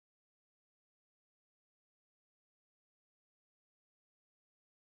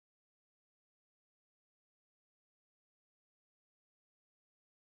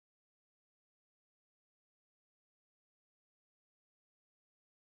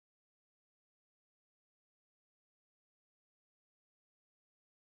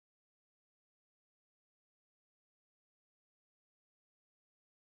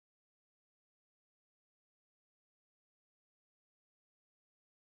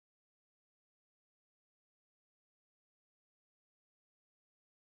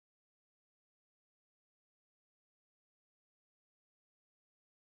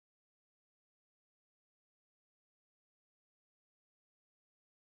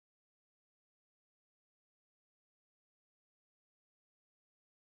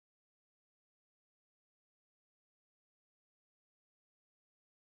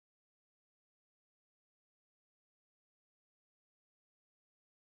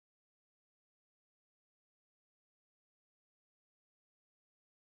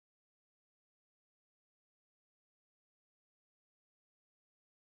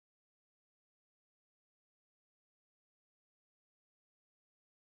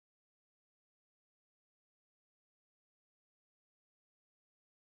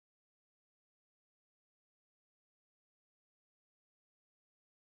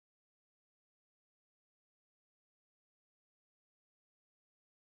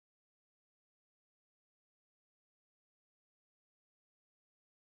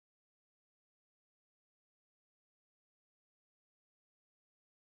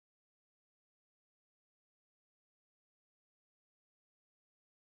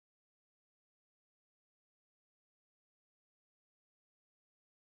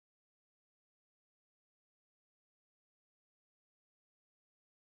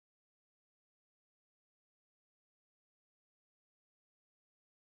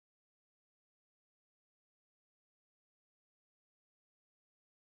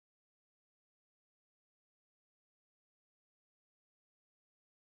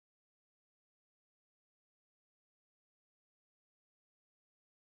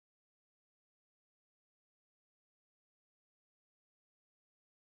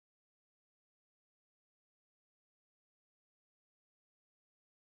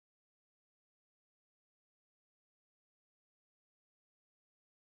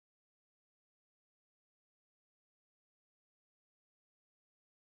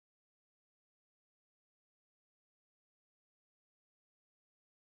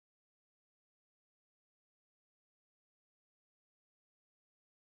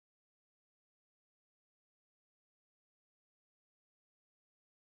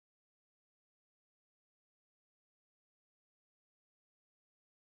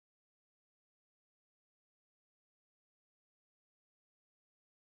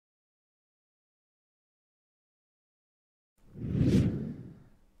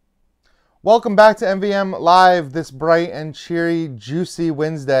Welcome back to MvMLive this bright and cheery, juicy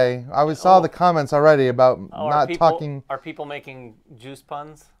Wednesday. I saw the comments already about talking. Are people making juice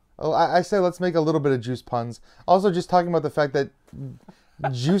puns? Oh, I say let's make a little bit of juice puns. Also, just talking about the fact that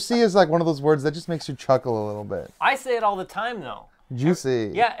juicy is like one of those words that just makes you chuckle a little bit. I say it all the time, though.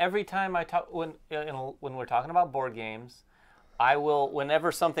 Juicy. Yeah, every time I talk, when we're talking about board games, I will,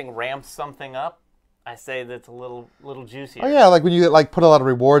 whenever something ramps something up, I say that's a little juicier. Oh yeah, like when you like put a lot of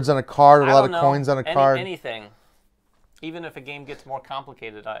rewards on a card or a lot of coins on a card. Anything. Even if a game gets more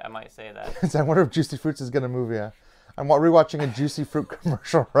complicated, I might say that. I wonder if Juicy Fruits is going to move you. I'm rewatching a Juicy Fruit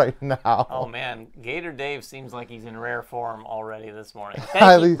commercial right now. Oh man, Gator Dave seems like he's in rare form already this morning.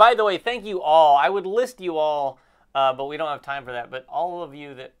 Thank you. By the way, thank you all. I would list you all, but we don't have time for that. But all of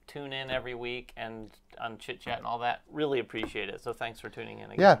you that tune in every week and on Chit Chat and all that, really appreciate it. So thanks for tuning in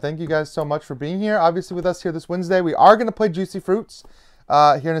again. Yeah, thank you guys so much for being here. Obviously with us here this Wednesday. We are going to play Juicy Fruits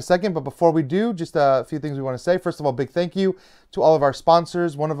here in a second. But before we do, just a few things we want to say. First of all, big thank you to all of our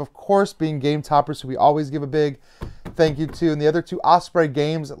sponsors. One of course, being Game Toppers, who we always give a big thank you to. And the other two, Osprey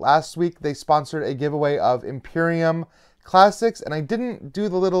Games. Last week, they sponsored a giveaway of Imperium Classics. And I didn't do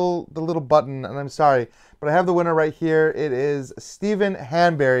the little button, and I'm sorry. But I have the winner right here. It is Stephen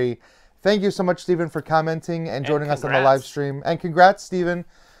Hanberry. Thank you so much, Stephen, for commenting and joining us on the live stream. And congrats, Stephen.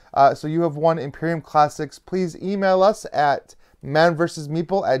 So you have won Imperium Classics. Please email us at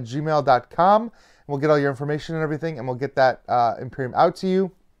manversusmeeple@gmail.com. We'll get all your information and everything, and we'll get that Imperium out to you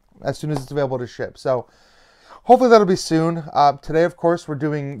as soon as it's available to ship. So hopefully that'll be soon. Today, of course, we're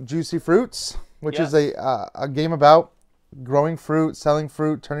doing Juicy Fruits, which is a game about growing fruit, selling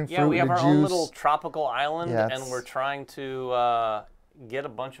fruit, turning fruit into juice. Yeah, we have our own little tropical island, and we're trying to get a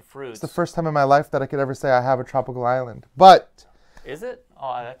bunch of fruits. It's the first time in my life that I could ever say I have a tropical island. But is it? Oh,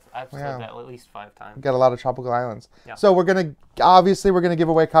 I've said that at least 5 times. We've got a lot of tropical islands. Yeah. So we're gonna give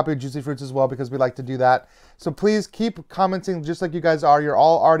away a copy of Juicy Fruits as well, because we like to do that. So please keep commenting just like you guys are. You're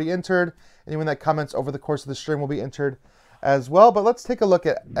all already entered. Anyone that comments over the course of the stream will be entered as well. But let's take a look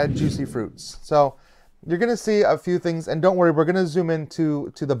at Juicy Fruits. So you're going to see a few things, and don't worry, we're going to zoom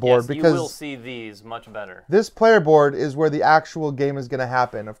into the board, because you will see these much better. This player board is where the actual game is going to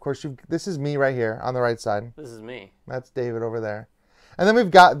happen. Of course, this is me right here on the right side. This is me. That's David over there. And then we've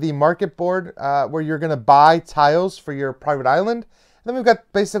got the market board where you're going to buy tiles for your private island. And then we've got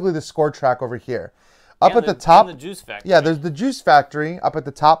basically the score track over here. Up at the top, the juice factory. Yeah, there's the juice factory up at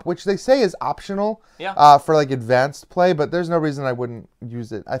the top, which they say is optional for like advanced play, but there's no reason I wouldn't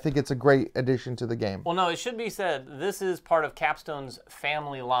use it. I think it's a great addition to the game. Well, no, it should be said, this is part of Capstone's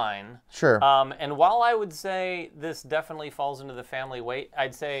family line. Sure. And while I would say this definitely falls into the family weight,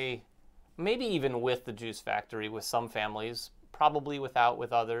 I'd say maybe even with the juice factory with some families, probably without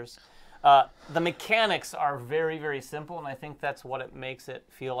with others. The mechanics are very, very simple, and I think that's what it makes it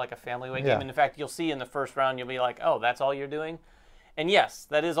feel like a family weight game. And in fact, you'll see in the first round, you'll be like, oh, that's all you're doing? And yes,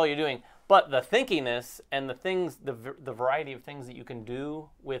 that is all you're doing. But the thinkiness and the things, the variety of things that you can do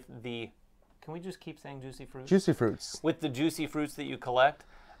with the, can we just keep saying Juicy Fruits? Juicy Fruits. With the Juicy Fruits that you collect,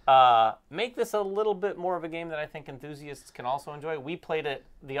 make this a little bit more of a game that I think enthusiasts can also enjoy. We played it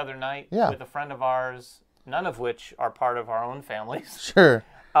the other night with a friend of ours, none of which are part of our own families. Sure.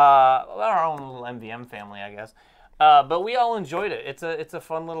 Our own little MVM family, I guess. But we all enjoyed it. It's a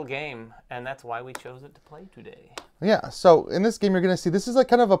fun little game, and that's why we chose it to play today. Yeah, so in this game, you're going to see this is like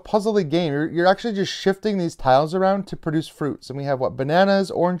kind of a puzzly game. You're actually just shifting these tiles around to produce fruits. And we have what?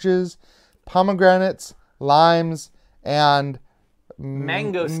 Bananas, oranges, pomegranates, limes, and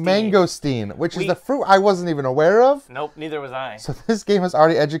mangosteen, which is the fruit I wasn't even aware of. Nope, neither was I. So this game has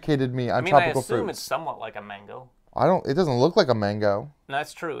already educated me on tropical fruits. I assume it's somewhat like a mango. It doesn't look like a mango. No,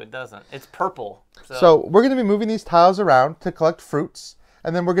 that's true, it doesn't. It's purple. So we're going to be moving these tiles around to collect fruits,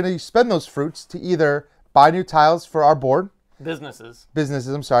 and then we're going to spend those fruits to either buy new tiles for our board.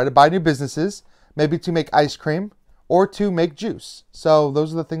 To buy new businesses, maybe to make ice cream, or to make juice. So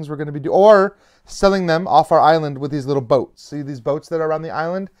those are the things we're going to be doing. Or selling them off our island with these little boats. See these boats that are around the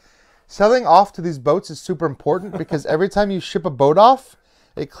island? Selling off to these boats is super important, because every time you ship a boat off,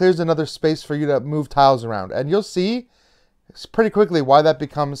 it clears another space for you to move tiles around. And you'll see pretty quickly why that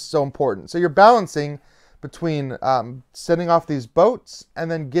becomes so important. So you're balancing between sending off these boats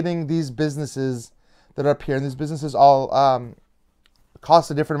and then getting these businesses that are up here. And these businesses all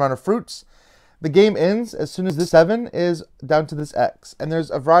cost a different amount of fruits. The game ends as soon as this 7 is down to this X. And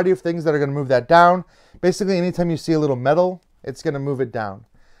there's a variety of things that are going to move that down. Basically, anytime you see a little metal, it's going to move it down.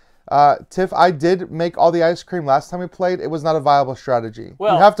 Tiff, I did make all the ice cream last time we played. It was not a viable strategy.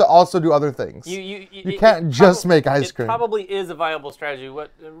 Well, you have to also do other things. You can't just make ice cream. It probably is a viable strategy.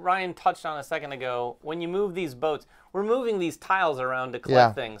 What Ryan touched on a second ago, when you move these boats, we're moving these tiles around to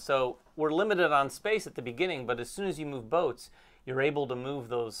collect things. So we're limited on space at the beginning, but as soon as you move boats, you're able to move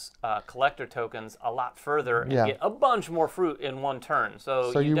those collector tokens a lot further and get a bunch more fruit in one turn.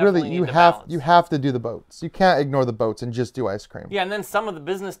 So you have to do the boats. You can't ignore the boats and just do ice cream. Yeah, and then some of the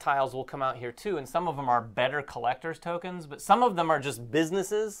business tiles will come out here too, and some of them are better collector's tokens, but some of them are just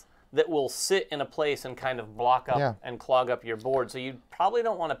businesses that will sit in a place and kind of block up and clog up your board. So you probably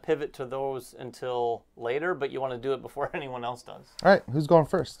don't want to pivot to those until later, but you want to do it before anyone else does. All right, who's going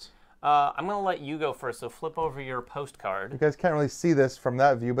first? I'm going to let you go first, so flip over your postcard. You guys can't really see this from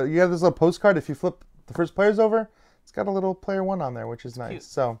that view, but you have this little postcard. If you flip the first players over, it's got a little player 1 on there, which is nice. Cute.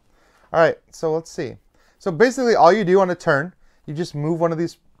 So, all right, so let's see. So basically all you do on a turn, you just move one of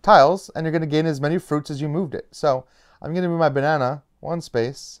these tiles, and you're going to gain as many fruits as you moved it. So I'm going to move my banana 1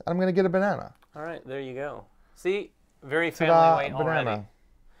 space, and I'm going to get a banana. All right, there you go. See, very family weight already.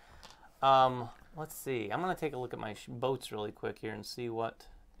 Let's see. I'm going to take a look at my boats really quick here and see what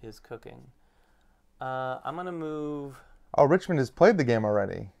is cooking. I'm going to move... Oh, Richmond has played the game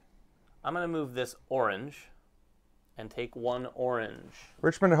already. I'm going to move this orange and take 1 orange.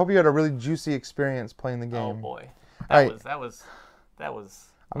 Richmond, I hope you had a really juicy experience playing the game. Oh boy. That was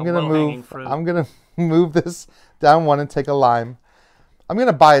I'm going to move this down 1 and take a lime. I'm going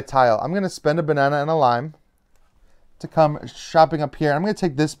to buy a tile. I'm going to spend a banana and a lime to come shopping up here. I'm going to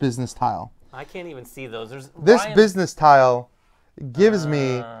take this business tile. I can't even see those. This business tile gives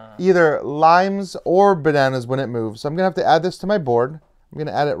me either limes or bananas when it moves. So I'm going to have to add this to my board. I'm going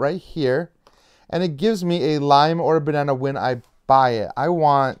to add it right here. And it gives me a lime or a banana when I buy it. I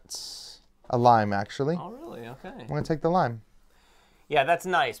want a lime, actually. Oh, really? Okay. I'm going to take the lime. Yeah, that's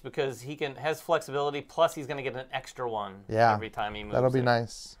nice because he has flexibility, plus he's going to get an extra one every time he moves. That'll be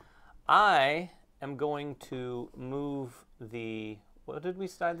nice. I am going to move the... What did we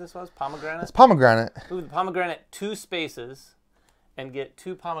decide this was? Pomegranate? It's pomegranate. Move the pomegranate 2 spaces and get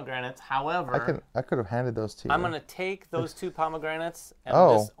 2 pomegranates. However, I could have handed those to you. I'm going to take those 2 pomegranates and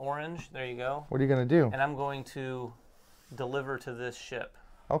this orange. There you go. What are you going to do? And I'm going to deliver to this ship.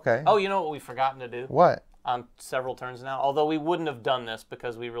 Okay. Oh, you know what we've forgotten to do? What? On several turns now. Although we wouldn't have done this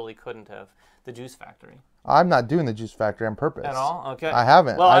because we really couldn't have. The juice factory. I'm not doing the juice factory on purpose. At all? Okay. I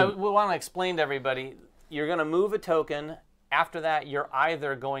haven't. Well, we want to explain to everybody. You're going to move a token. After that, you're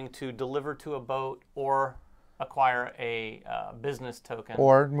either going to deliver to a boat or acquire a business token.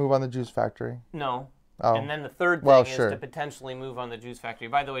 Or move on the juice factory. No. Oh. And then the third thing is to potentially move on the juice factory.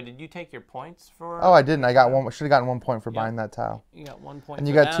 By the way, did you take your points for... Oh, I didn't. I got 1. Should have gotten 1 point for buying that tile. You got 1 point and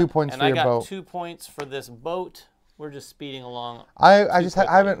you got 2 points for your boat. And I got 2 points for this boat. We're just speeding along. I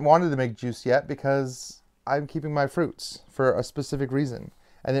haven't wanted to make juice yet because I'm keeping my fruits for a specific reason.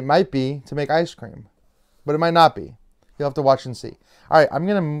 And it might be to make ice cream. But it might not be. You'll have to watch and see. All right, I'm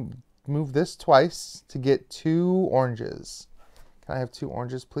going to move this twice to get 2 oranges. Can I have 2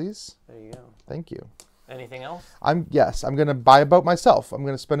 oranges, please? There you go. Thank you. Anything else? Yes, I'm going to buy a boat myself. I'm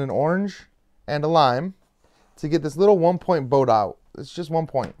going to spend an orange and a lime to get this little 1 point boat out. It's just 1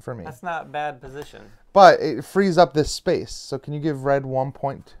 point for me. That's not bad position. But it frees up this space. So can you give red 1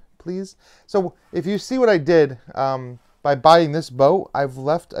 point, please? So if you see what I did, by buying this boat, I've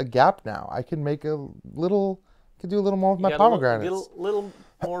left a gap now. I can make a little... Could do a little more with my pomegranates. Little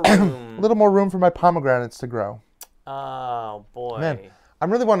more room. A little more room for my pomegranates to grow. Oh boy! Man, I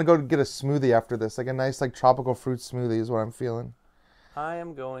really want to go get a smoothie after this, like a nice tropical fruit smoothie is what I'm feeling. I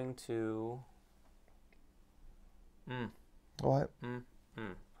am going to. What?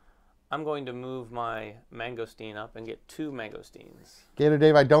 I'm going to move my mangosteen up and get 2 mangosteens. Gator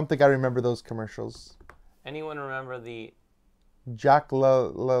Dave, I don't think I remember those commercials. Anyone remember the Jack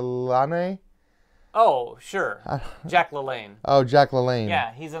LaLanne? Oh, sure. Jack LaLanne. Oh, Jack LaLanne.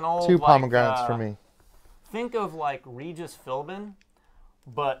 Yeah, he's an old 2 pomegranates for me. Think of like Regis Philbin,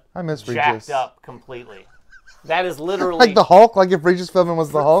 but I miss jacked Regis. up completely. That is literally... like the Hulk? Like if Regis Philbin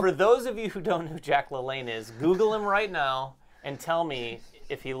was the Hulk? For those of you who don't know who Jack LaLanne is, Google him right now and tell me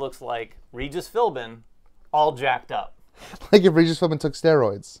if he looks like Regis Philbin, all jacked up. Like if Regis Philbin took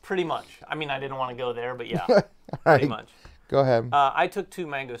steroids. Pretty much. I mean, I didn't want to go there, but yeah. Pretty much. Go ahead. I took 2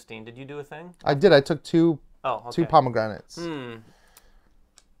 mangosteen. Did you do a thing? I did. I took 2 2 pomegranates.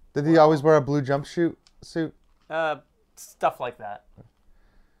 Did he always wear a blue jumpsuit suit? Stuff like that.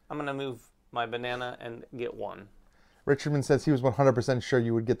 I'm going to move my banana and get 1. Richmond says he was 100% sure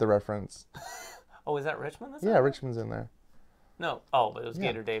you would get the reference. Oh, is that Richmond? Yeah, Richmond's in there. No. Oh, but it was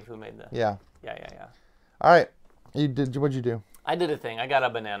Gator Dave who made that. Yeah. Yeah. All right. What'd you do? I did a thing. I got a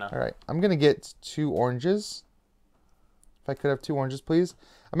banana. All right. I'm going to get 2 oranges. If I could have 2 oranges, please.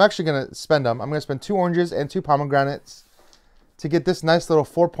 I'm actually going to spend them. I'm going to spend 2 oranges and 2 pomegranates to get this nice little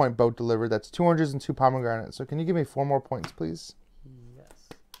 4-point boat delivered. That's 2 oranges and 2 pomegranates. So can you give me 4 more points, please? Yes.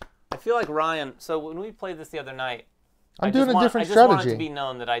 I feel like Ryan. So when we played this the other night, I'm doing a different strategy. I just want it to be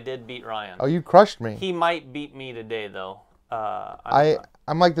known that I did beat Ryan. Oh, you crushed me. He might beat me today, though.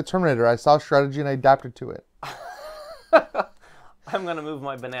 I'm like the Terminator. I saw strategy and I adapted to it. I'm going to move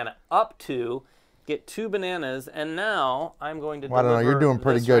my banana up to get 2 bananas, and now I'm going to well, I don't know. You're doing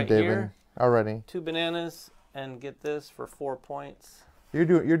pretty good, David, here. Already. 2 bananas and get this for 4 points. You're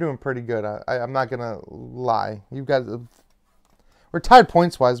doing pretty good. I'm not going to lie. You've got... We're tied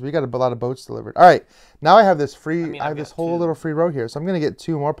points-wise, but we got a lot of boats delivered. All right. Now I have this free... I have this whole little free row here, so I'm going to get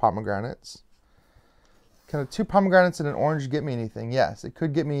 2 more pomegranates. Can a 2 pomegranates and an orange get me anything? Yes. It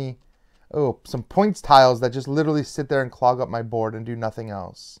could get me... Oh, some points tiles that just literally sit there and clog up my board and do nothing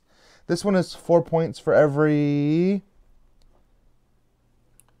else. This one is 4 points for every...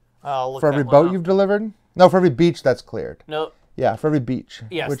 for every boat you've delivered? No, for every beach that's cleared. No. Yeah, for every beach.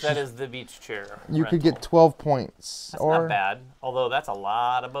 Yes, that is the beach chair. You could get 12 points. That's not bad, although that's a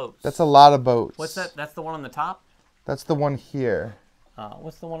lot of boats. That's a lot of boats. What's that? That's the one on the top? That's the one here.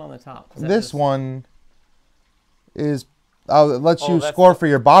 What's the one on the top? This one is... Oh, it lets you score for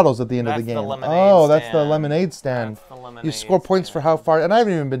your bottles at the end of the game. That's the lemonade stand. That's the lemonade you score points for how far... And I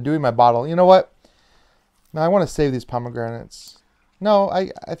haven't even been doing my bottle. You know what? Now I want to save these pomegranates. No, I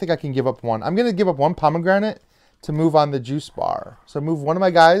think I can give up 1. I'm going to give up 1 pomegranate to move on the juice bar. So move one of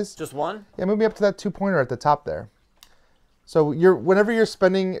my guys. Just 1? Yeah, move me up to that 2-pointer at the top there. So whenever you're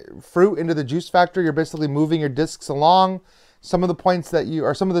spending fruit into the juice factory, you're basically moving your discs along. Some of the points that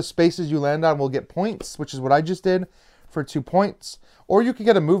some of the spaces you land on will get points, which is what I just did for 2 points. Or you could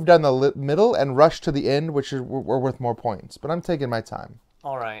get a move down the middle and rush to the end, which are worth more points. But I'm taking my time.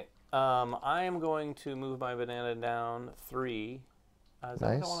 All right. I am going to move my banana down 3.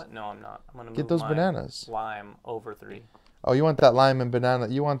 Nice. No, I'm not. I'm going to move Get those bananas. Lime over 3. Oh, you want that lime and banana.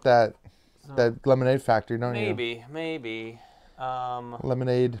 You want that lemonade factory, don't you? Maybe.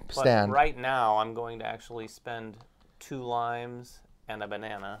 Lemonade stand. But right now, I'm going to actually spend 2 limes and a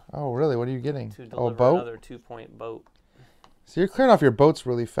banana. Oh, really? What are you getting? To deliver a boat? Another 2-point boat. So you're clearing off your boats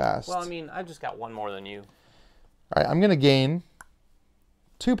really fast. Well, I mean, I just got 1 more than you. All right, I'm going to gain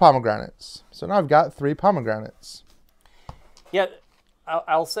 2 pomegranates. So now I've got 3 pomegranates. Yeah.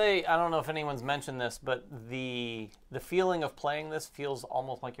 I'll say, I don't know if anyone's mentioned this, but the feeling of playing this feels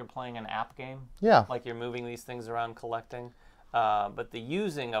almost like you're playing an app game. Yeah. Like you're moving these things around, collecting. But the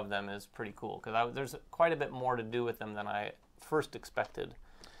using of them is pretty cool, because there's quite a bit more to do with them than I first expected.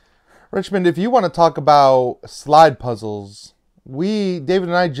 Richmond, if you want to talk about slide puzzles, David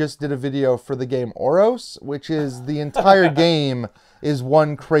and I just did a video for the game Oros, which is the entire game is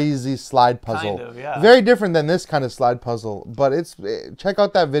one crazy slide puzzle. Kind of, yeah. Very different than this kind of slide puzzle, but check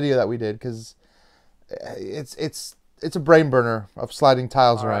out that video that we did, because it's a brain burner of sliding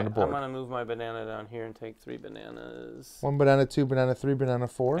tiles around a board. I'm going to move my banana down here and take 3 bananas. 1 banana, 2 banana, 3 banana,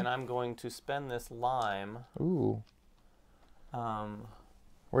 4. And I'm going to spend this lime. Ooh.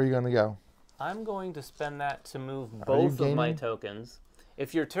 Where are you going to go? I'm going to spend that to move both of my tokens.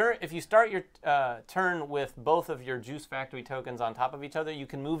 If you start your turn with both of your Juice Factory tokens on top of each other, you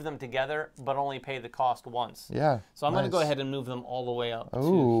can move them together, but only pay the cost once. Yeah. So I'm going to go ahead and move them all the way up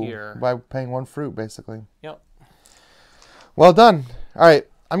to here. By paying 1 fruit, basically. Yep. Well done. All right.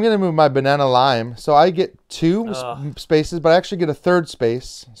 I'm going to move my banana lime. So I get 2 spaces, but I actually get a 3rd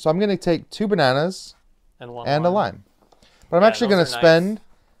space. So I'm going to take 2 bananas and a lime. But I'm actually going to spend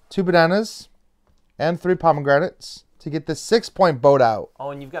 2 bananas and 3 pomegranates to get this 6-point boat out.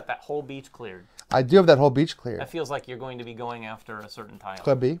 Oh, and you've got that whole beach cleared. I do have that whole beach cleared. That feels like you're going to be going after a certain tile.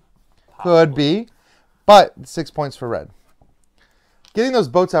 Could be. Possibly. Could be. But 6 points for red. Getting those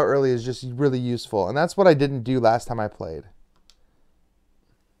boats out early is just really useful. And that's what I didn't do last time I played.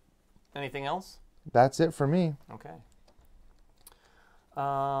 Anything else? That's it for me. Okay.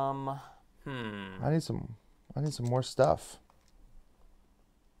 I need some more stuff.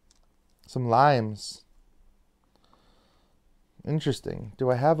 Some limes. Interesting. Do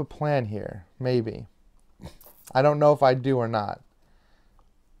I have a plan here? Maybe. I don't know if I do or not.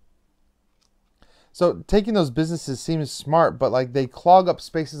 So taking those businesses seems smart, but like they clog up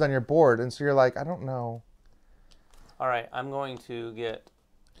spaces on your board, and so you're like, I don't know. All right, I'm going to get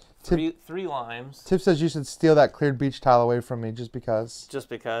three limes. Tip says you should steal that cleared beach tile away from me just because. Just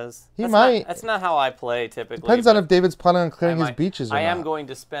because. He might. That's not how I play typically. Depends on if David's planning on clearing his beaches or not. I am going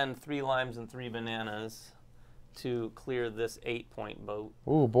to spend 3 limes and 3 bananas to clear this 8-point boat.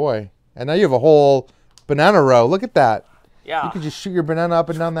 Oh boy. And now you have a whole banana row. Look at that. Yeah. You could just shoot your banana up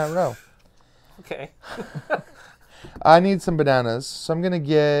and down that row. Okay. I need some bananas, so I'm gonna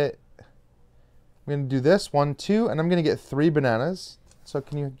do this 1, 2, and I'm gonna get 3 bananas. So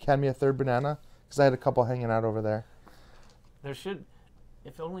can you hand me a third banana? Because I had a couple hanging out over there. There should,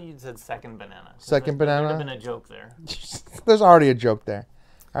 if only you'd said second banana. Second banana. There would have been a joke there. There's already a joke there.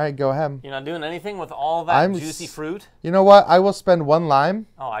 All right, go ahead. You're not doing anything with all that juicy fruit? You know what? I will spend 1 lime.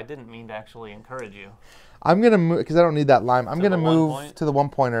 Oh, I didn't mean to actually encourage you. I'm going to move, because I don't need that lime. I'm going to move to the 1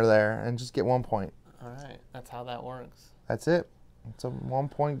 pointer there and just get 1 point. All right, that's how that works. That's it. It's a 1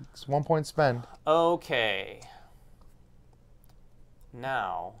 point spend. Okay.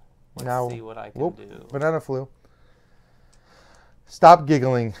 Now, let's see what I can do. Banana flu. Stop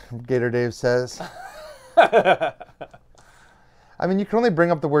giggling, Gator Dave says. I mean, you can only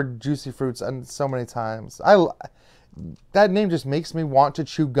bring up the word juicy fruits so many times. That name just makes me want to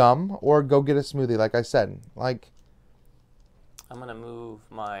chew gum or go get a smoothie, like I said. Like, I'm going to move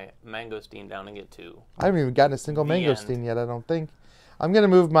my mangosteen down and get 2. I haven't even gotten a single mangosteen yet, I don't think. I'm going to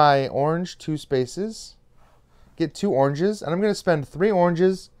move my orange 2 spaces, get 2 oranges, and I'm going to spend 3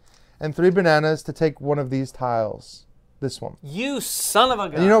 oranges and 3 bananas to take one of these tiles. This one. You son of a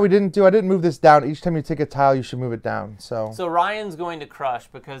gun. And you know what we didn't do? I didn't move this down. Each time you take a tile, you should move it down. So Ryan's going to crush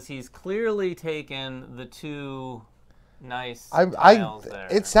because he's clearly taken the 2 nice tiles there.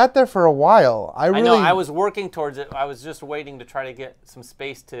 It sat there for a while. I know. I was working towards it. I was just waiting to try to get some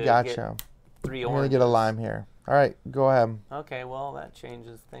space to get 3 oranges. I'm going to get a lime here. All right, go ahead. Okay, well, that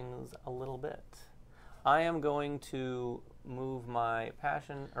changes things a little bit. I am going to move my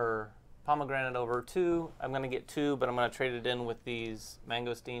pomegranate over 2. I'm going to get 2, but I'm going to trade it in with these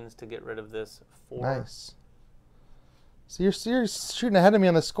mangosteens to get rid of this 4. Nice. So you're shooting ahead of me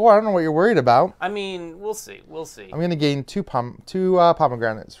on the score. I don't know what you're worried about. I mean, we'll see. We'll see. I'm going to gain 2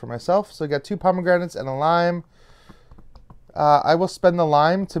 pomegranates for myself. So I got 2 pomegranates and a lime. I will spend the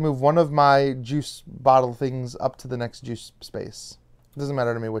lime to move one of my juice bottle things up to the next juice space. It doesn't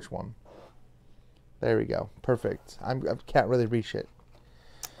matter to me which one. There we go. Perfect. I can't really reach it.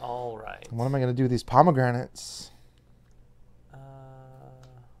 All right. What am I going to do with these pomegranates?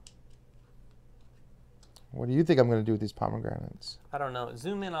 What do you think I'm going to do with these pomegranates? I don't know.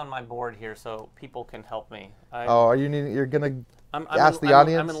 Zoom in on my board here so people can help me. You're going to ask the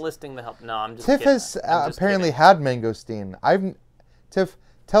audience? I'm enlisting the help. No, I'm just Tiff kidding. has apparently had mangosteen. Tiff,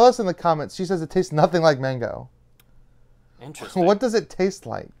 tell us in the comments. She says it tastes nothing like mango. Interesting. What does it taste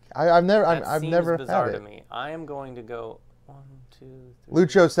like? I've never bizarre had it. to me. I am going to go 1, 2, 3.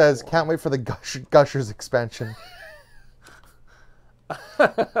 Lucho says, 4. "Can't wait for the Gushers expansion."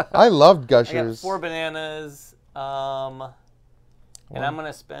 I loved Gushers. I got 4 bananas, and I'm going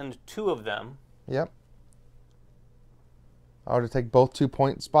to spend 2 of them. Yep. To take both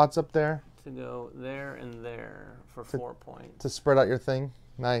 2-point spots up there. To go there and there for 4 points. To spread out your thing.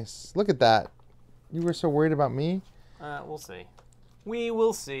 Nice. Look at that. You were so worried about me. We'll see. We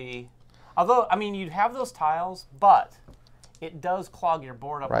will see. Although, I mean, you'd have those tiles, but it does clog your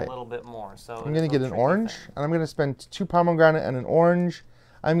board up a little bit more. So I'm going to get an orange, and I'm going to spend 2 pomegranate and an orange.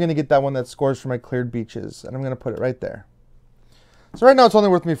 I'm going to get that one that scores for my cleared beaches, and I'm going to put it right there. So right now it's only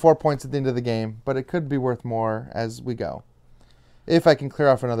worth me 4 points at the end of the game, but it could be worth more as we go. If I can clear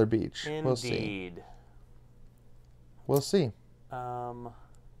off another beach. Indeed. We'll see. We'll see.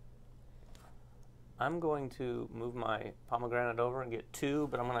 I'm going to move my pomegranate over and get 2,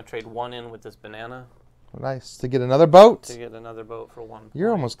 but I'm going to trade 1 in with this banana. Nice. To get another boat? To get another boat for 1 point. You're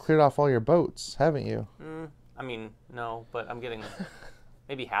almost cleared off all your boats, haven't you? I mean, no, but I'm getting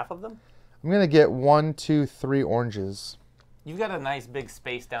maybe half of them. I'm going to get 1, 2, 3 oranges. You've got a nice big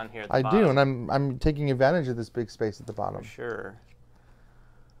space down here at the bottom. I do, and I'm taking advantage of this big space at the bottom. For sure.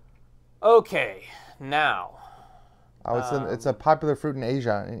 Okay, now. It's a popular fruit in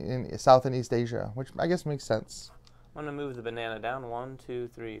Asia, in South and East Asia, which I guess makes sense. I'm gonna move the banana down. 1, 2,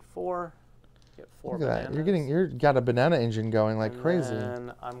 3, 4. Get 4 Look at bananas. that. You're got a banana engine going like crazy.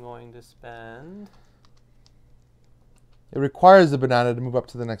 And I'm going to spend. It requires the banana to move up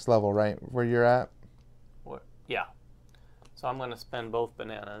to the next level, right? Where you're at. Yeah. So I'm going to spend both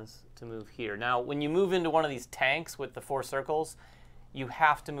bananas to move here. Now, when you move into one of these tanks with the 4 circles, you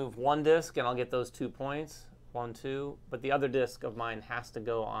have to move 1 disc, and I'll get those 2 points. 1, 2. But the other disc of mine has to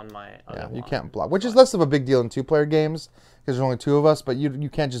go on my other you line. can't block, which is less of a big deal in 2-player games because there's only 2 of us. But you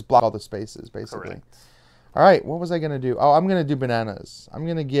can't just block all the spaces, basically. Correct. All right, what was I going to do? Oh, I'm going to do bananas. I'm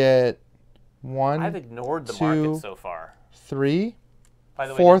going to get 1. I've ignored the 2, market so far. 3, By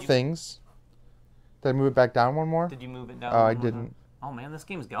the way, 4 things. Did I move it back down 1 more? Did you move it down? Oh, I didn't. Oh man, this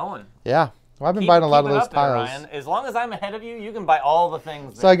game's going. Yeah. Well, I've been buying a lot of those tiles. Ryan. As long as I'm ahead of you, you can buy all the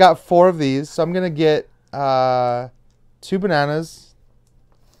things. So I got 4 of these. So I'm going to get 2 bananas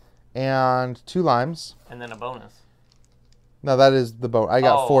and 2 limes. And then a bonus. No, that is the boat. I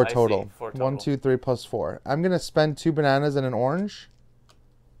got 4 total. I see. 4 total. 1, 2, 3 plus 4. I'm going to spend 2 bananas and an orange.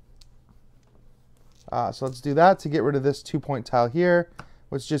 So let's do that to get rid of this 2-point tile here,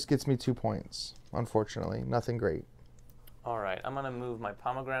 which just gets me 2 points. Unfortunately, nothing great. All right, I'm going to move my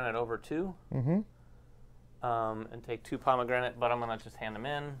pomegranate over 2. Mm-hmm. And take 2 pomegranate, but I'm going to just hand them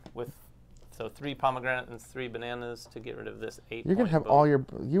in with, so 3 pomegranate and 3 bananas to get rid of this 8. You're going to have all your,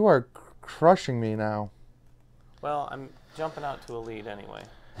 you are crushing me now. Well, I'm jumping out to a lead anyway.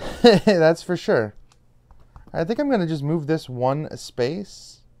 That's for sure. I think I'm going to just move this 1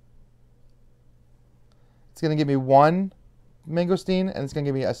 space. It's going to give me 1 mangosteen, and it's going to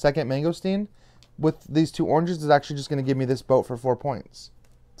give me a second mangosteen. With these 2 oranges, it's actually just going to give me this boat for 4 points.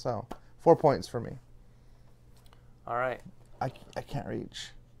 So, 4 points for me. All right. I can't reach.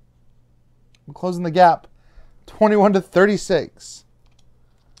 I'm closing the gap. 21 to 36.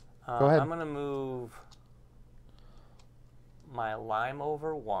 Go ahead. I'm going to move my lime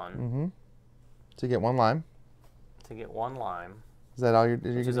over 1. Mm-hmm. To get 1 lime. To get 1 lime. Is that all you're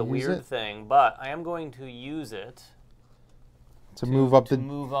Which is a weird thing, but I am going to use it to move up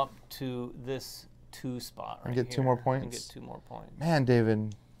to this 2 spot right and get here, 2 more points. And get 2 more points. Man,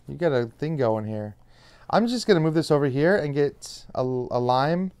 David, you got a thing going here. I'm just gonna move this over here and get a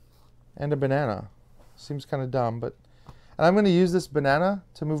lime and a banana. Seems kind of dumb, but and I'm gonna use this banana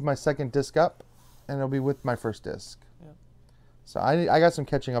to move my second disc up, and it'll be with my first disc. Yep. So I got some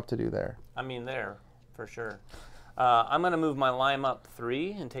catching up to do there. I mean, there for sure. I'm going to move my lime up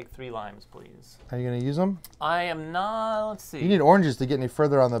 3 and take 3 limes, please. Are you going to use them? I am not. Let's see. You need oranges to get any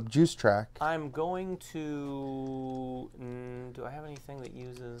further on the juice track. I'm going to... do I have anything that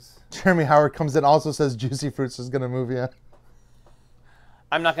uses... Jeremy Howard comes in, also says Juicy Fruits is going to move you.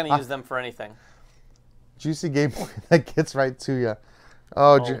 I'm not going to use them for anything. Juicy gameplay that gets right to you.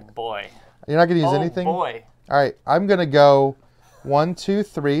 Oh boy. You're not going to use anything? Oh, boy. All right, I'm going to go 1, 2,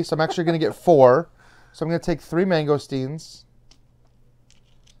 3. So I'm actually going to get 4. So I'm going to take 3 mangosteens.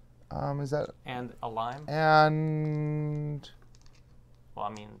 Is that... And a lime? And... Well, I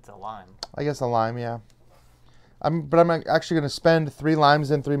mean, it's a lime. I guess a lime, yeah. But I'm actually going to spend 3 limes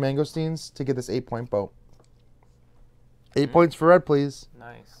and 3 mangosteens to get this 8-point boat. 8 points for red, please.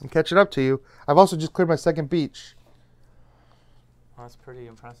 Nice. I'm catching up to you. I've also just cleared my second beach. Well, that's pretty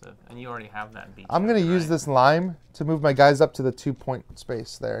impressive. And you already have that beach. I'm going to use this lime to move my guys up to the 2-point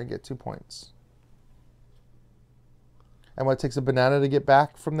space there and get 2 points. And what, it takes a banana to get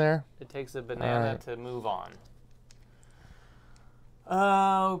back from there? It takes a banana to move on.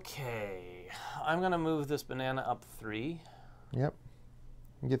 Okay. I'm going to move this banana up 3. Yep.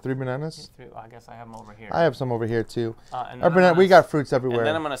 You get 3 bananas? I guess I have them over here. I have some over here, too. We got fruits everywhere. And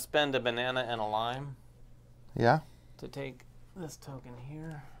then I'm going to spend a banana and a lime. Yeah? To take this token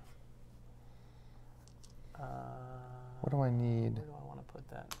here. What do I need? Where do I want to put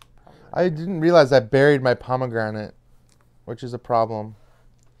that? I didn't realize I buried my pomegranate, which is a problem.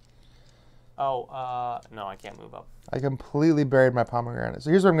 Oh, no, I can't move up. I completely buried my pomegranate. So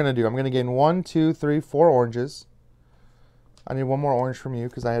here's what I'm going to do. I'm going to gain 1, 2, 3, 4 oranges. I need 1 more orange from you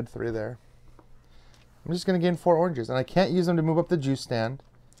because I had 3 there. I'm just going to gain 4 oranges. And I can't use them to move up the juice stand.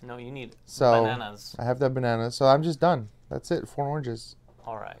 No, you need so bananas. I have that banana. So I'm just done. That's it. 4 oranges.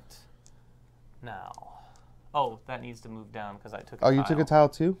 All right. Now. Oh, that needs to move down because I took a tile. Oh, you took a tile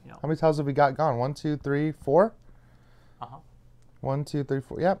too? Yep. How many tiles have we got gone? 1, 2, 3, 4? Uh-huh. 1, 2, 3,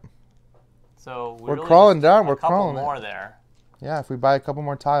 4. Yep. So we're really crawling down. We're crawling. A couple more there. Yeah, if we buy a couple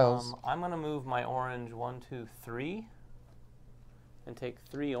more tiles. I'm going to move my orange 1, 2, 3 and take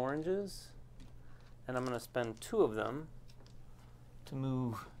 3 oranges. And I'm going to spend 2 of them to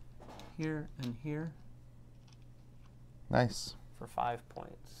move here and here. Nice. For 5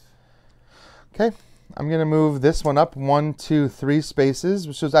 points. Okay. I'm going to move this one up 1, 2, 3 spaces,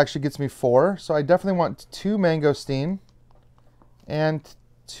 which actually gets me 4. So I definitely want 2 mangosteen and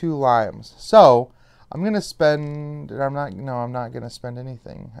 2 limes. So I'm going to spend, I'm not going to spend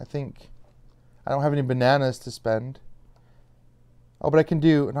anything. I think I don't have any bananas to spend. Oh, but I can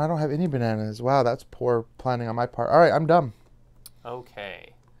do, and I don't have any bananas. Wow, that's poor planning on my part. All right, I'm done.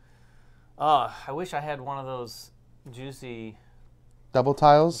 Okay. I wish I had one of those juicy double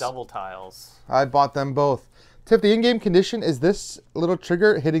tiles. Double tiles. I bought them both. Tiff, the in-game condition is this little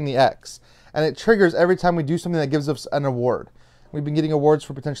trigger hitting the X. And it triggers every time we do something that gives us an award. We've been getting awards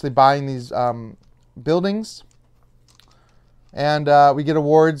for potentially buying these buildings. And we get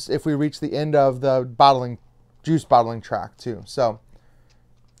awards if we reach the end of the juice bottling track too. So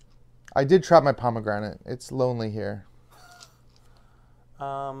I did trap my pomegranate. It's lonely here.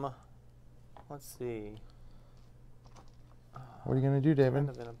 Let's see. What are you going to do, David? Kind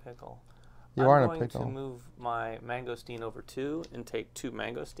of in a pickle. You are in a pickle. I'm going to move my mangosteen over 2 and take 2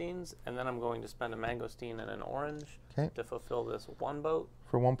 mangosteens, and then I'm going to spend a mangosteen and an orange to fulfill this 1 boat.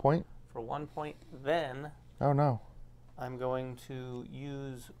 For 1 point? For 1 point. Then... Oh, no. I'm going to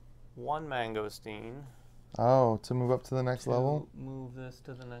use 1 mangosteen. Oh, to move up to the next level? Move this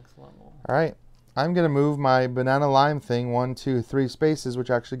to the next level. All right. I'm going to move my banana lime thing 1, 2, 3 spaces, which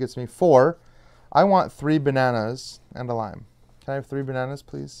actually gets me 4. I want 3 bananas and a lime. Can I have 3 bananas,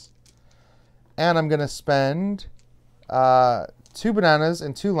 please? And I'm going to spend 2 bananas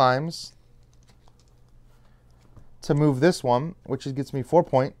and 2 limes to move this one, which gets me 4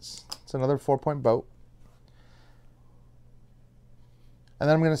 points. It's another 4-point boat. And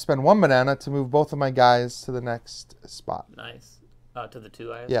then I'm going to spend 1 banana to move both of my guys to the next spot. Nice. To the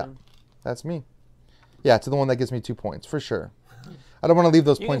 2, I assume? Yeah, that's me. Yeah, to the one that gives me 2 points, for sure. I don't want to leave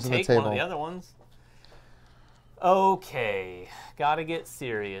those points on the table. You can take one of the other ones. Okay, gotta get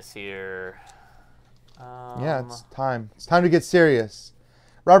serious here. Yeah, it's time. It's time to get serious.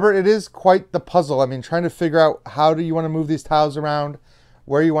 Robert, it is quite the puzzle. I mean, trying to figure out how do you want to move these tiles around,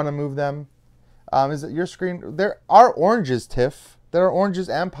 where you want to move them. Is it your screen? There are oranges, Tiff. There are oranges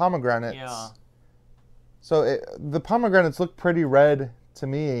and pomegranates. Yeah. So the pomegranates look pretty red to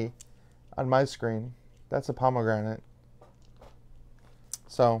me on my screen. That's a pomegranate.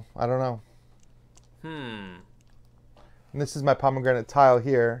 So, I don't know. And this is my pomegranate tile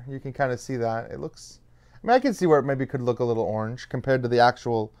here. You can kind of see that. It looks... I mean, I can see where it maybe could look a little orange compared to the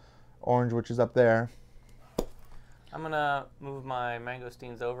actual orange, which is up there. I'm going to move my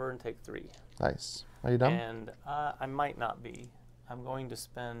mangosteens over and take 3. Nice. Are you done? And I might not be. I'm going to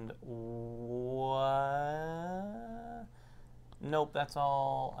spend... Nope, that's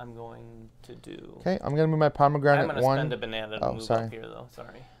all I'm going to do. Okay, I'm going to move my pomegranate. I'm going to spend a banana to move up here, though. Sorry.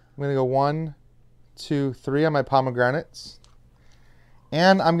 I'm going to go 1, 2, 3 on my pomegranates.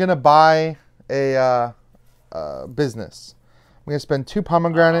 And I'm going to buy a business. I'm going to spend 2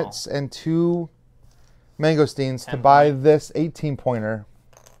 pomegranates and 2 mangosteens to buy this 18-pointer.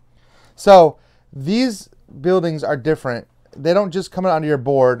 So these buildings are different. They don't just come out onto your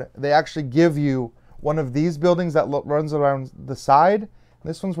board. They actually give you one of these buildings that runs around the side.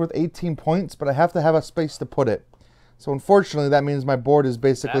 This one's worth 18 points, but I have to have a space to put it. So unfortunately, that means my board is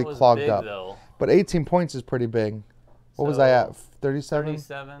basically clogged up. Though. But 18 points is pretty big. What was I at?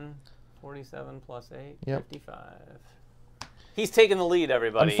 37? 47 plus 8, yep. 55. He's taking the lead,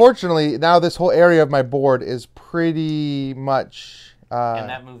 everybody. Unfortunately, now this whole area of my board is pretty much... and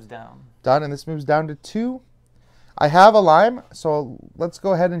that moves down. Done, and this moves down to 2. I have a lime, so let's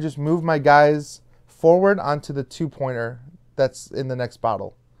go ahead and just move my guys forward onto the 2-pointer that's in the next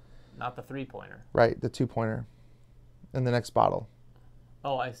bottle. Not the 3-pointer. Right, the 2-pointer in the next bottle.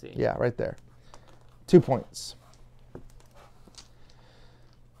 Oh, I see. Yeah, right there. 2 points.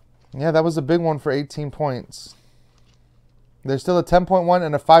 Yeah, that was a big one for 18 points. There's still a 10.1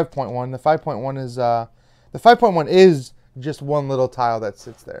 and a 5.1. The 5.1 is the 5.1 is just one little tile that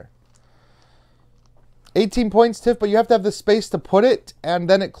sits there. 18 points, Tiff, but you have to have the space to put it, and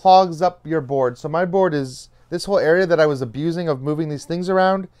then it clogs up your board. So my board is, this whole area that I was abusing of moving these things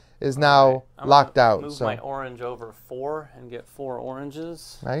around is now locked out. Move my orange over 4 and get 4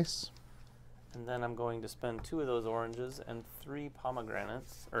 oranges. Nice. And then I'm going to spend 2 of those oranges and 3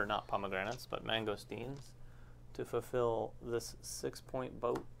 pomegranates, or not pomegranates, but mangosteens, to fulfill this 6-point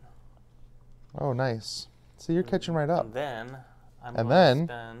boat. Oh, nice. See, you're catching right up. And then I'm going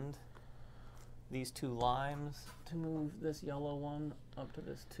to spend these 2 limes to move this yellow one up to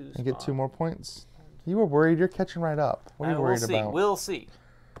this 2 spot. And get 2 more points. You were worried. You're catching right up. What are you worried about? We'll see.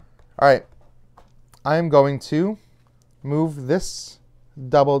 All right. I am going to move this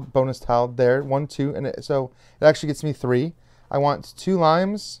double bonus tile there. 1, 2. And so it actually gets me 3. I want 2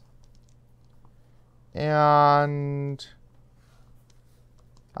 limes. And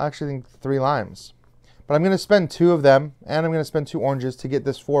I actually think 3 limes. But I'm going to spend 2 of them. And I'm going to spend 2 oranges to get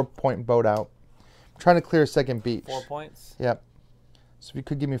this 4-point boat out. I'm trying to clear a second beach. 4 points? Yep. So if you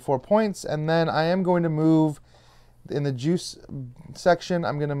could give me 4 points. And then I am going to move in the juice section.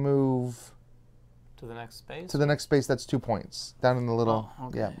 I'm going to move to the next space? To the next space. That's 2 points. Down in the little,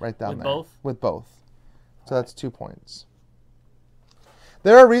 yeah, right down there. With both? With both. So that's 2 points.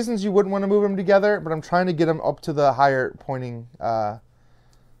 There are reasons you wouldn't want to move them together, but I'm trying to get them up to the higher pointing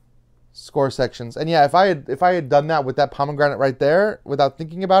score sections. And yeah, if I had done that with that pomegranate right there, without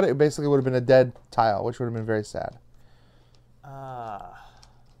thinking about it, it basically would have been a dead tile, which would have been very sad.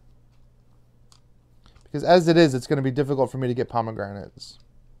 Because as it is, it's going to be difficult for me to get pomegranates.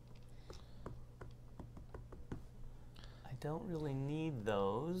 I don't really need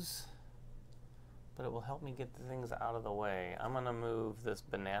those, but it will help me get the things out of the way. I'm going to move this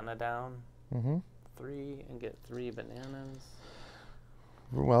banana down 3 and get 3 bananas.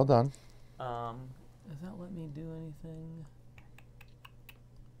 Well done. Does that let me do anything?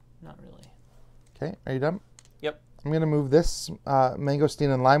 Not really. Okay, are you done? Yep. I'm going to move this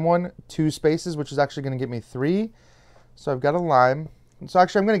mangosteen and lime one 2 spaces, which is actually going to get me 3. So I've got a lime. So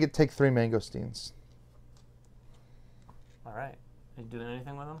actually, I'm going to take 3 mangosteens. All right. Are you doing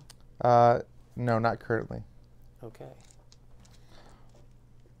anything with them? No, not currently. Okay.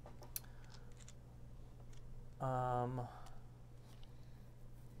 All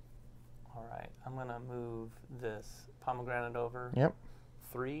right. I'm going to move this pomegranate over. Yep.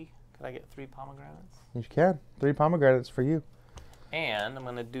 3. Can I get 3 pomegranates? You can. 3 pomegranates for you. And I'm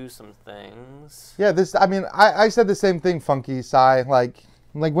going to do some things. Yeah, this, I mean, I said the same thing, Funky Sai. Like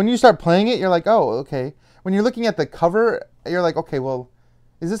when you start playing it, you're like, oh, okay. When you're looking at the cover, you're like, okay, well,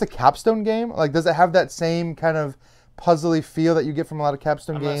 is this a Capstone game? Like, does it have that same kind of puzzly feel that you get from a lot of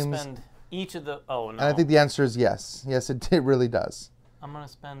Capstone games? I'm going to spend each of the, oh, no. And I think the answer is yes. Yes, it really does. I'm going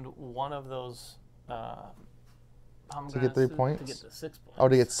to spend one of those pomegranates to get 3 points? To get the 6 points. Oh,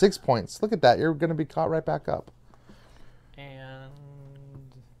 to get 6 points. Look at that. You're going to be caught right back up. And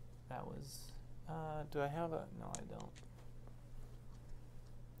that was, do I have a, no, I don't.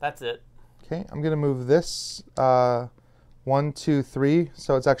 That's it. Okay, I'm going to move this 1, 2, 3.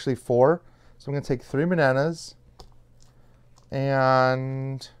 So it's actually 4. So I'm going to take 3 bananas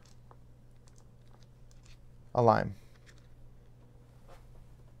and a lime.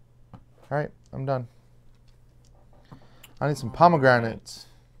 All right, I'm done. I need some pomegranates.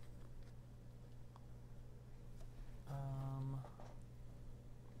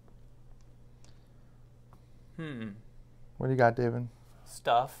 What do you got, David?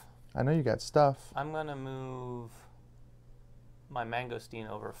 Stuff. I know you got stuff. I'm going to move my mangosteen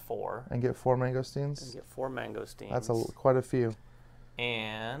over 4. And get 4 mangosteens? And get 4 mangosteens. That's quite a few.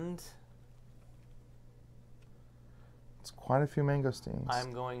 And it's quite a few mangosteens.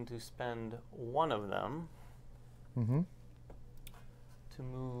 I'm going to spend one of them to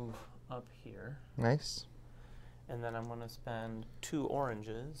move up here. Nice. And then I'm going to spend 2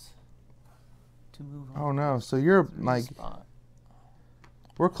 oranges to move on. Oh no, so you're like,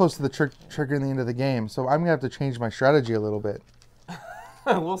 we're close to the triggering the end of the game, so I'm going to have to change my strategy a little bit.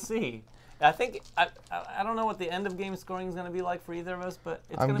 We'll see. I think, I don't know what the end of game scoring is going to be like for either of us, but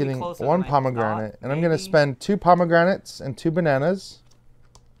it's going to be closer. I'm getting 1 pomegranate, and I'm going to spend 2 pomegranates and 2 bananas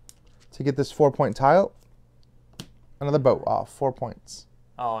to get this 4-point tile. Another boat off, 4 points.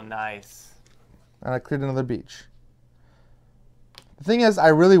 Oh, nice. And I cleared another beach. The thing is, I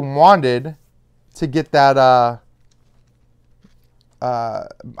really wanted to get that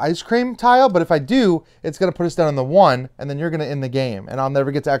ice cream tile, but if I do, it's going to put us down on the 1, and then you're going to end the game, and I'll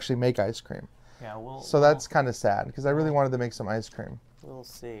never get to actually make ice cream. Yeah, so that's kind of sad, because I really wanted to make some ice cream. We'll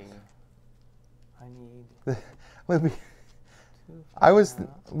see. I need... Libby,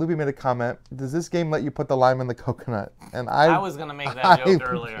 Libby made a comment, does this game let you put the lime in the coconut? And I was going to make that joke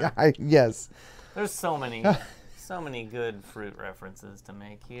earlier. Yes. There's so many good fruit references to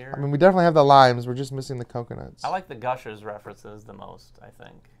make here. I mean, we definitely have the limes. We're just missing the coconuts. I like the Gushers references the most, I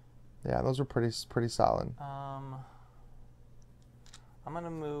think. Yeah, those are pretty solid. I'm going to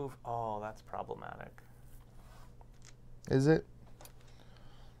move... Oh, that's problematic. Is it?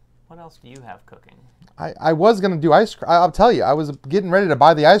 What else do you have cooking? I was going to do ice cream. I'll tell you, I was getting ready to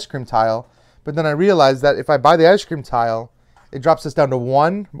buy the ice cream tile, but then I realized that if I buy the ice cream tile, it drops us down to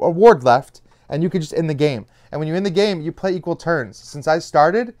 1 award left, and you could just end the game. And when you end the game, you play equal turns. Since I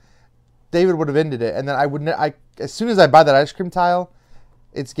started, David would have ended it, and then as soon as I buy that ice cream tile,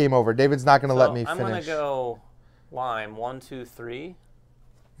 it's game over. David's not going to let me finish. I'm going to go lime 1, 2, 3.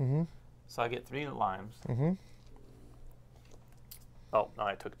 So I get 3 limes. Oh, no,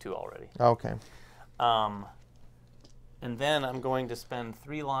 I took 2 already. Okay. And then I'm going to spend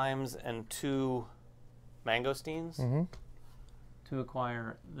 3 limes and 2 mangosteens to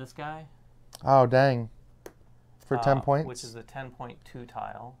acquire this guy. Oh, dang. For 10 points? Which is a 10.2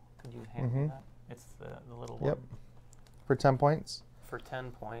 tile. Could you hand me that? It's the little one. Yep. For 10 points? For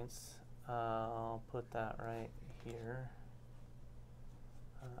 10 points. I'll put that right here.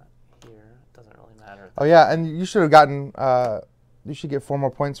 Here. It doesn't really matter. Oh, yeah, and you should have gotten... you should get 4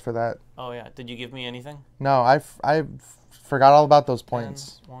 more points for that. Oh, yeah. Did you give me anything? No, I forgot all about those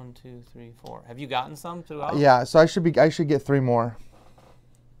points. 1, 2, 3, 4. Have you gotten some throughout? Yeah, so I should get 3 more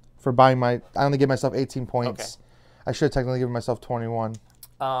for buying my... I only give myself 18 points. Okay. I should have technically given myself 21.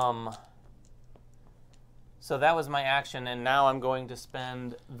 So that was my action, and now I'm going to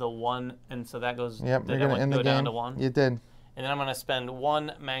spend the 1, and so that goes... Yep, you're going to end the game. Down to 1? You did. And then I'm going to spend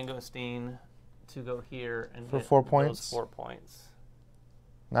 1 mangosteen to go here and for get 4 points. Those 4 points.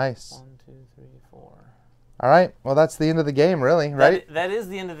 Nice. 1, 2, 3, 4. All right. Well, that's the end of the game, really, right? That is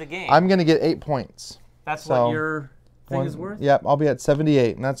the end of the game. I'm going to get 8 points. That's what your thing is worth? Yep, I'll be at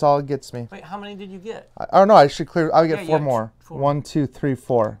 78, and that's all it gets me. Wait, how many did you get? Oh, no, I should clear. I'll get 4 more. 4. 1, 2, 3,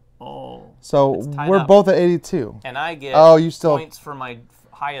 4. Oh. So we're both at 82. And I get points for my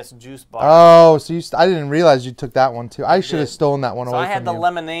highest juice bar. Oh, so I didn't realize you took that one, too. I should have stolen that one away from you. So I had the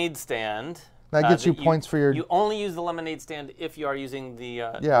lemonade stand. That gets you points for your... You only use the lemonade stand if you are using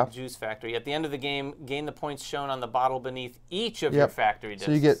the juice factory. At the end of the game, gain the points shown on the bottle beneath each of your factory discs.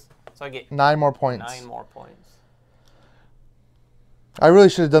 So you get I get 9 more points. 9 more points. I really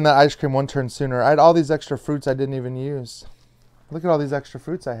should have done that ice cream 1 turn sooner. I had all these extra fruits I didn't even use. Look at all these extra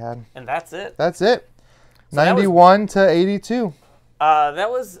fruits I had. And that's it. That's it. So 91 to 82. That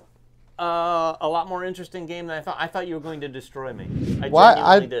was a lot more interesting game than I thought. I thought you were going to destroy me. I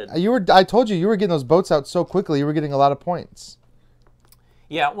genuinely did. I told you were getting those boats out so quickly. You were getting a lot of points.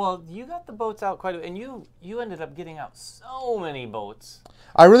 Yeah, well, you got the boats out quite a bit, and you ended up getting out so many boats.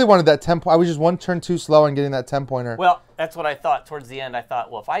 I really wanted that 10 point. I was just 1 turn too slow on getting that 10 pointer. Well, that's what I thought towards the end. I thought,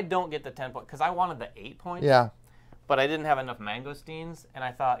 well, if I don't get the 10 point, because I wanted the 8 points. Yeah. But I didn't have enough mangosteens, and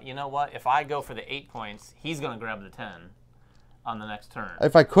I thought, you know what? If I go for the 8 points, he's going to grab the 10 on the next turn.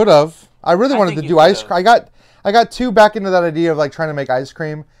 If I could have, I really wanted to do ice cream. I got too back into that idea of like trying to make ice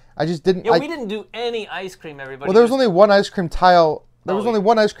cream. I just didn't. Yeah, we didn't do any ice cream, everybody. Well, there was only one ice cream tile. There was only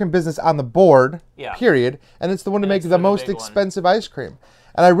one ice cream business on the board. Yeah. Period, and it's the one to make the most expensive ice cream.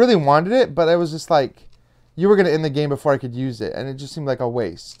 And I really wanted it, but it was just like, you were going to end the game before I could use it, and it just seemed like a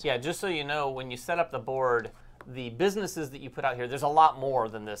waste. Yeah, just so you know, when you set up the board, the businesses that you put out here, there's a lot more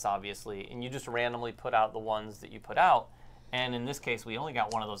than this, obviously, and you just randomly put out the ones that you put out. And in this case, we only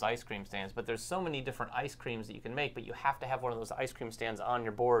got one of those ice cream stands, but there's so many different ice creams that you can make, but you have to have one of those ice cream stands on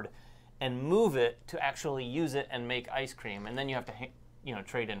your board and move it to actually use it and make ice cream, and then you have to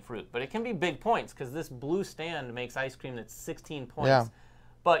trade in fruit. But it can be big points, because this blue stand makes ice cream that's 16 points. Yeah.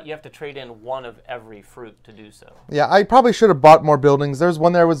 But you have to trade in one of every fruit to do so. Yeah, I probably should have bought more buildings. There's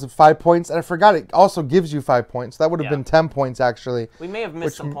one there was 5 points, and I forgot it also gives you 5 points. That would have been 10 points, actually. We may have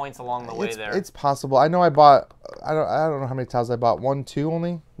missed some points along the way there. It's possible. I know I bought, I don't know how many tiles I bought. 1, 2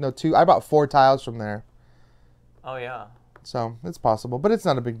 only? No, 2. I bought 4 tiles from there. Oh, yeah. So, it's possible, but it's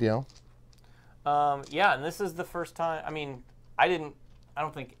not a big deal. Yeah, and this is the first time, I mean, I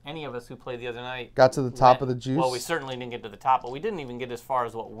don't think any of us who played the other night got to the top of the juice. Well, we certainly didn't get to the top, but we didn't even get as far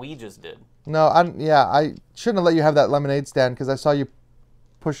as what we just did. No, I shouldn't have let you have that lemonade stand because I saw you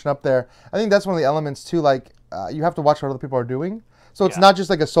pushing up there. I think that's one of the elements too. Like you have to watch what other people are doing, so it's not just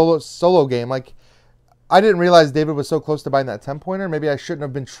like a solo game. Like I didn't realize David was so close to buying that 10 pointer. Maybe I shouldn't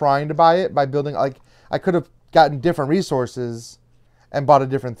have been trying to buy it by building. Like I could have gotten different resources and bought a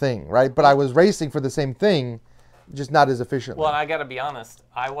different thing, right? But I was racing for the same thing. Just not as efficiently. Well, I got to be honest,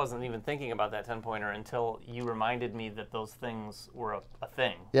 I wasn't even thinking about that 10-pointer until you reminded me that those things were a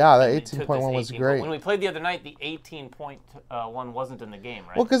thing. Yeah, that 18.1 was great. When we played the other night, the 18.1 wasn't in the game,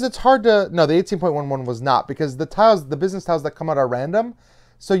 right? Well, because it's hard to... No, the 18.11 was not, because the tiles, the business tiles that come out are random,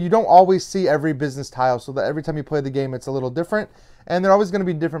 so you don't always see every business tile, so that every time you play the game, it's a little different, and they're always going to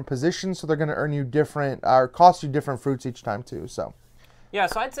be in different positions, so they're going to earn you different, or cost you different fruits each time, too, so... Yeah,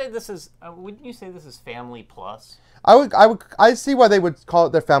 so I'd say this is. Wouldn't you say this is Family Plus? I see why they would call it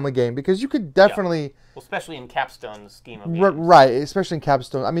their family game because you could definitely. Yeah. Well, especially in Capstone's scheme of games. Right, especially in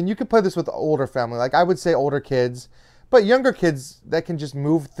Capstone. I mean, you could play this with older family. Like I would say older kids, but younger kids that can just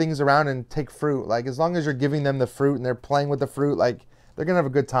move things around and take fruit. Like as long as you're giving them the fruit and they're playing with the fruit, like they're gonna have a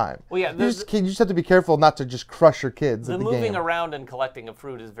good time. Well, yeah, you just have to be careful not to just crush your kids. The moving around and collecting of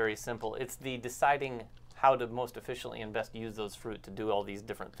fruit is very simple. It's the deciding how to most efficiently and best use those fruit to do all these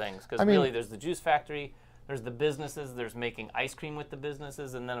different things. Because really, there's the juice factory, there's the businesses, there's making ice cream with the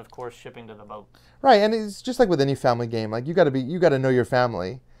businesses, and then of course shipping to the boat. Right, and it's just like with any family game. Like you got to know your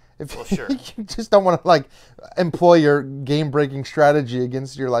family. Well, sure. You just don't want to like employ your game-breaking strategy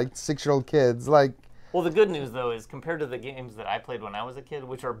against your like 6-year-old kids. Like. Well, the good news though is compared to the games that I played when I was a kid,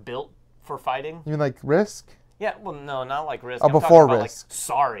 which are built for fighting. You mean like Risk? Yeah. Well, no, not like Risk. Oh, I'm before Risk. Like,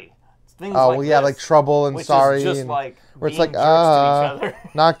 Sorry. Things like well, yeah, like Trouble and Sorry, is just and like where it's like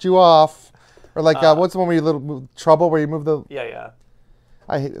knocked you off, or like what's the one where you Trouble where you move the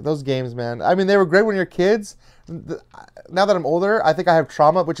I hate those games, man. I mean, they were great when you're kids. Now that I'm older, I think I have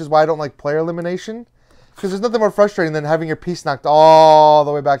trauma, which is why I don't like player elimination, because there's nothing more frustrating than having your piece knocked all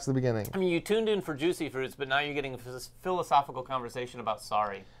the way back to the beginning. I mean, you tuned in for Juicy Fruits, but now you're getting this philosophical conversation about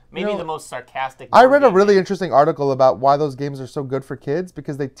Sorry. Maybe the most sarcastic. I read a really interesting article about why those games are so good for kids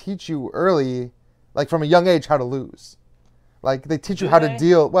because they teach you early, like from a young age, how to lose. Like they teach you how to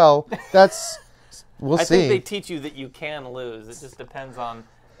deal. Well, that's we'll see. I think they teach you that you can lose. It just depends on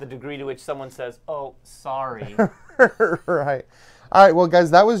the degree to which someone says, "Oh, sorry." Right. All right. Well,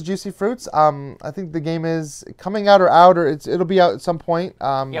 guys, that was Juicy Fruits. I think the game is coming out, or it'll be out at some point.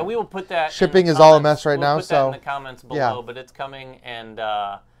 Yeah, we will put that. Shipping in the is all a mess right now. We'll put that in the comments below, yeah. But it's coming, and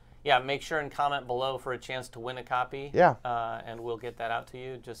yeah, make sure and comment below for a chance to win a copy. Yeah. And we'll get that out to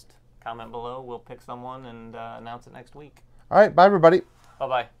you. Just comment below. We'll pick someone and announce it next week. All right. Bye, everybody.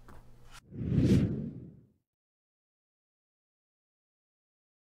 Bye-bye.